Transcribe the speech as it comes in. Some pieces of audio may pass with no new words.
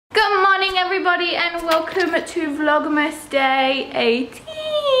everybody and welcome to Vlogmas Day 18.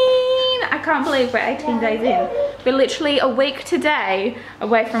 I can't believe we're 18 days in. We're literally a week today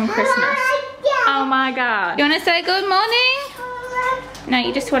away from Christmas. Oh my god. You want to say good morning? No,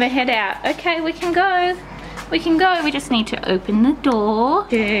 you just want to head out. Okay, we can go. We can go. We just need to open the door.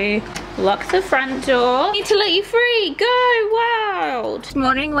 Okay. Lock the front door. Need to let you free. Go wild. This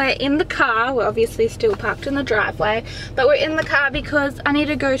morning we're in the car. We're obviously still parked in the driveway, but we're in the car because I need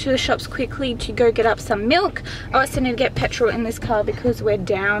to go to the shops quickly to go get up some milk. I also need to get petrol in this car because we're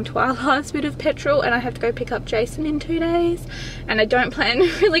down to our last bit of petrol and I have to go pick up Jason in 2 days. And I don't plan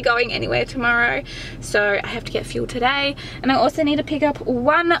really going anywhere tomorrow, so I have to get fuel today. And I also need to pick up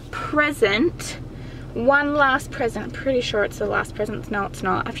one last present. I'm pretty sure it's the last present. No, it's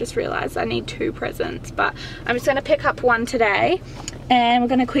not. I've just realized I need 2 presents, but I'm just going to pick up one today and we're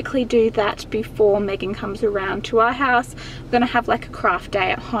going to quickly do that before Megan comes around to our house. We're going to have like a craft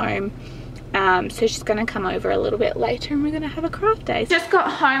day at home, so she's going to come over a little bit later and we're going to have a craft day. Just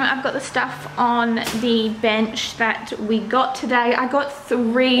got home. I've got the stuff on the bench that we got today. I got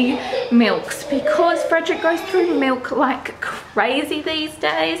 3 milks because Frederick goes through milk like crazy these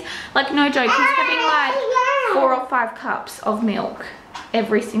days. Like no joke, he's having like 4 or 5 cups of milk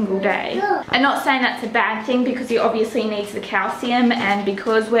every single day. I'm not saying that's a bad thing because he obviously needs the calcium, and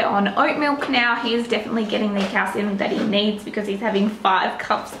because we're on oat milk now, he is definitely getting the calcium that he needs because he's having 5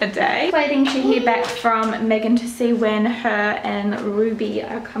 cups a day. Waiting to hear back from Megan to see when her and Ruby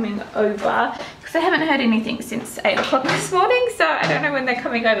are coming over, because I haven't heard anything since 8 o'clock this morning, so I don't know when they're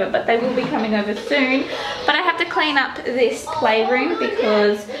coming over, but they will be coming over soon. But I have to clean up this playroom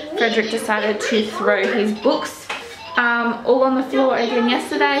because Frederick decided to throw his books all on the floor again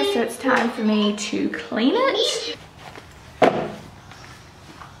yesterday, so it's time for me to clean it.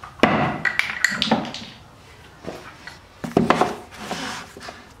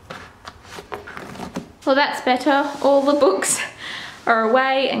 Well, that's better. All the books are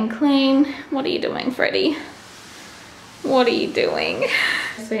away and clean. What are you doing, Freddie? What are you doing?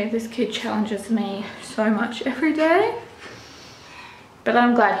 So this kid challenges me so much every day. But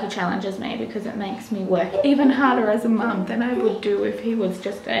I'm glad he challenges me because it makes me work even harder as a mum than I would do if he was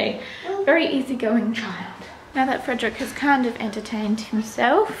just a very easygoing child. Now that Frederick has kind of entertained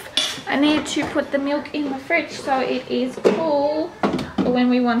himself, I need to put the milk in the fridge so it is cool for when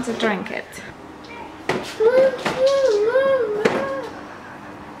we want to drink it.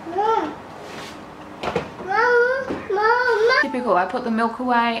 Typical, I put the milk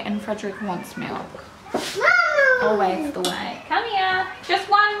away and Frederick wants milk. Always the way. Come here. Just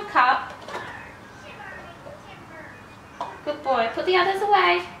 1 cup. Good boy. Put the others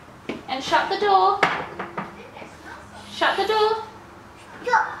away. And shut the door. Shut the door.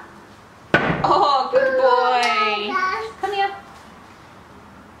 Oh, good boy. Come here.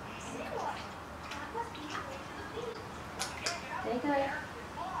 There you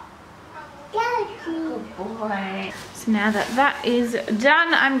go. Good boy. So now that that is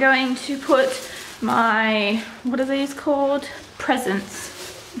done, I'm going to put my, what are these called? Presents.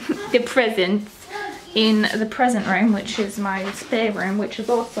 The presents in the present room, which is my spare room, which is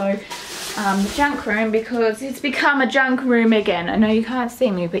also the junk room, because it's become a junk room again. I know you can't see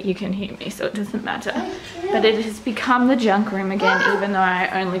me, but you can hear me, so it doesn't matter. But it has become the junk room again, even though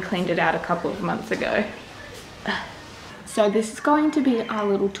I only cleaned it out a couple of months ago. So this is going to be our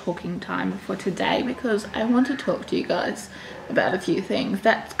little talking time for today because I want to talk to you guys about a few things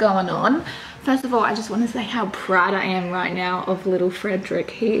that's going on. First of all, I just want to say how proud I am right now of little Frederick.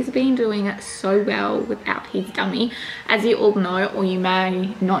 He's been doing so well without his dummy. As you all know, or you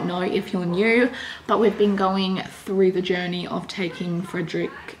may not know if you're new, but we've been going through the journey of taking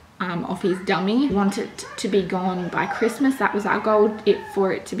Frederick off his dummy. We want it to be gone by Christmas. That was our goal,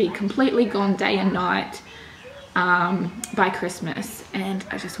 for it to be completely gone day and night by Christmas. And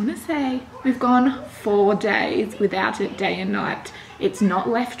I just want to say we've gone 4 days without it day and night. It's not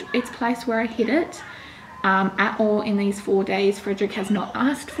left its place where I hid it at all in these 4 days. Frederick has not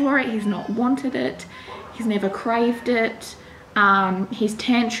asked for it. He's not wanted it. He's never craved it. His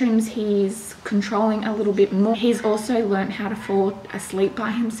tantrums, he's controlling a little bit more. He's also learned how to fall asleep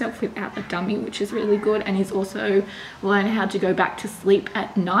by himself without a dummy, which is really good. And he's also learned how to go back to sleep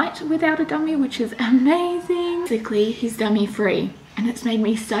at night without a dummy, which is amazing. Basically, he's dummy free. And it's made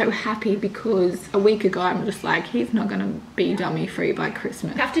me so happy because a week ago I'm just like, he's not gonna be dummy free by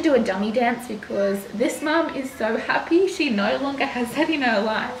Christmas. I have to do a dummy dance because this mum is so happy she no longer has that in her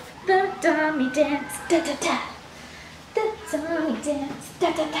life. The dummy dance, da da da. The dummy dance,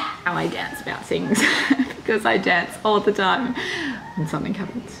 da da da. How I dance about things because I dance all the time when something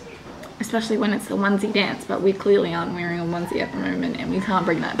happens. especially when it's the onesie dance, but we clearly aren't wearing a onesie at the moment and we can't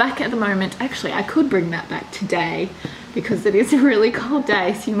bring that back at the moment. Actually, I could bring that back today because it is a really cold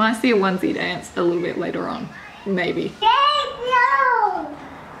day, so you might see a onesie dance a little bit later on, maybe.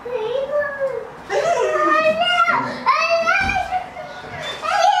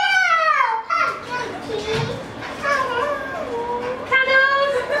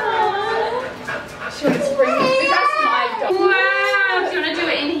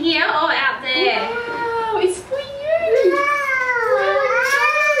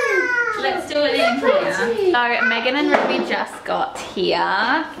 So Megan and Ruby just got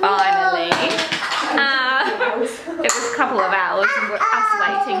here, finally. It was a couple of hours of us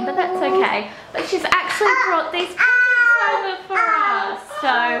waiting, but that's okay. But she's actually brought these presents over for us.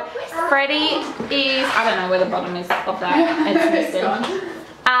 So Freddie is, I don't know where the bottom is of that, it's missing.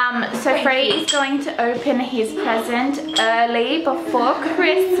 So Freddie is going to open his present early before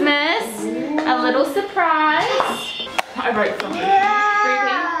Christmas. A little surprise. I wrote something.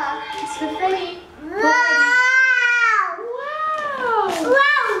 Ruby, it's for Freddie.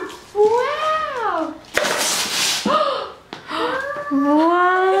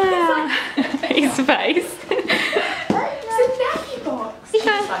 Wow! His face. It's a nappy box.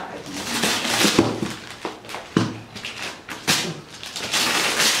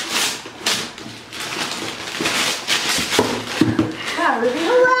 Wow, Ruby.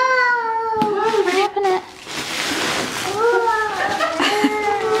 Wow! Open it.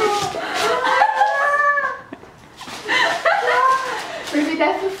 Ruby,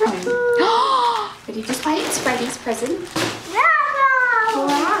 that's for Freddie. Ready? Just wait. It's Freddie's present.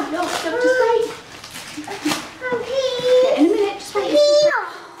 No, just wait. Yeah, in a minute, just wait.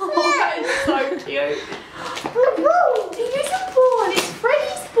 Oh, that is so cute. It is a ball. It's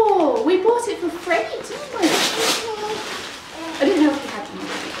Freddie's ball. We bought it for Freddie, didn't we? I didn't know if you had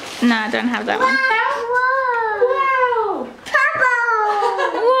one. No, I don't have that one. Wow. Purple.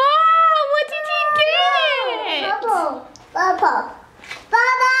 Wow, what did you get? Purple.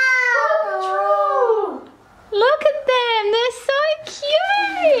 Look at them, they're so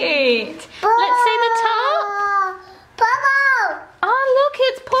cute. Let's see the top. Purple. Oh, look,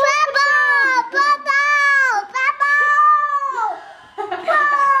 it's purple.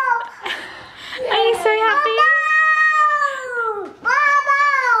 Are you so happy? Wow.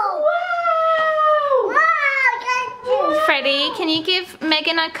 Freddie, can you give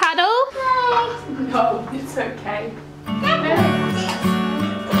Megan a cuddle? No, it's okay.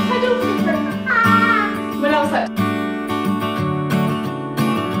 When I was like,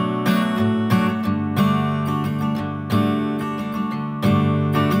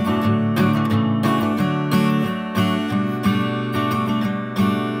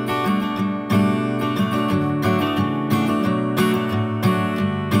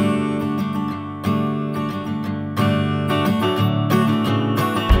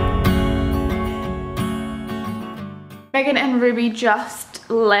 Megan and Ruby just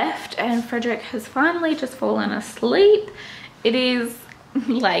left and Frederick has finally just fallen asleep. It is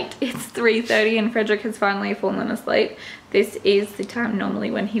late, it's 3:30 and Frederick has finally fallen asleep. This is the time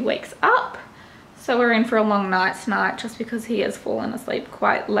normally when he wakes up. So we're in for a long night tonight just because he has fallen asleep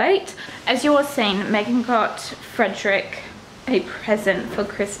quite late. As you all seen, Megan got Frederick a present for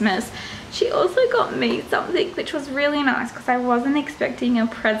Christmas. She also got me something which was really nice because I wasn't expecting a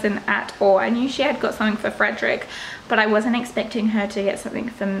present at all. I knew she had got something for Frederick, but I wasn't expecting her to get something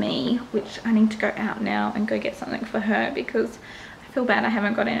for me, which I need to go out now and go get something for her because I feel bad I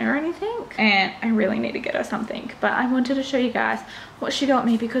haven't gotten her anything and I really need to get her something. But I wanted to show you guys what she got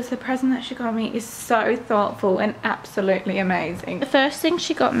me because the present that she got me is so thoughtful and absolutely amazing. The first thing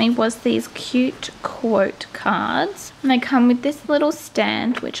she got me was these cute quote cards and they come with this little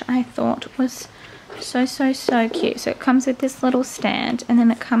stand which I thought was so cute. So it comes with this little stand and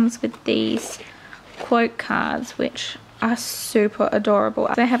then it comes with these quote cards which are super adorable.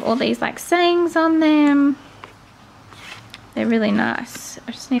 They have all these like sayings on them. They're really nice.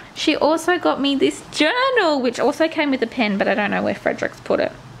 She also got me this journal which also came with a pen, but I don't know where Frederick's put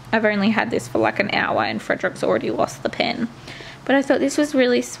it. I've only had this for like an hour and Frederick's already lost the pen. But I thought this was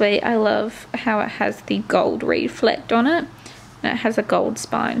really sweet. I love how it has the gold reflect on it. And it has a gold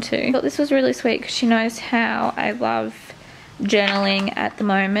spine too. I thought this was really sweet because she knows how I love journaling at the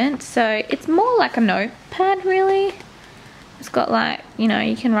moment. So it's more like a notepad really. It's got like, you know,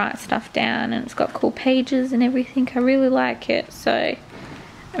 you can write stuff down and it's got cool pages and everything. I really like it. So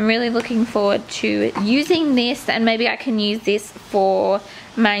I'm really looking forward to using this and maybe I can use this for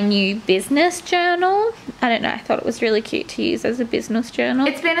my new business journal. I don't know, I thought it was really cute to use as a business journal.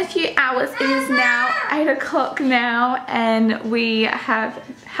 It's been a few hours. It is now 8 o'clock now, and we have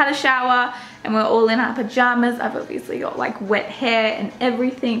had a shower and we're all in our pajamas. I've obviously got like wet hair and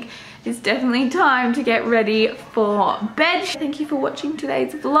everything. It's definitely time to get ready for bed. Thank you for watching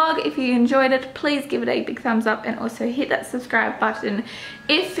today's vlog. If you enjoyed it, please give it a big thumbs up and also hit that subscribe button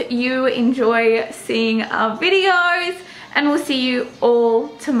if you enjoy seeing our videos. And we'll see you all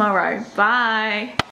tomorrow. Bye.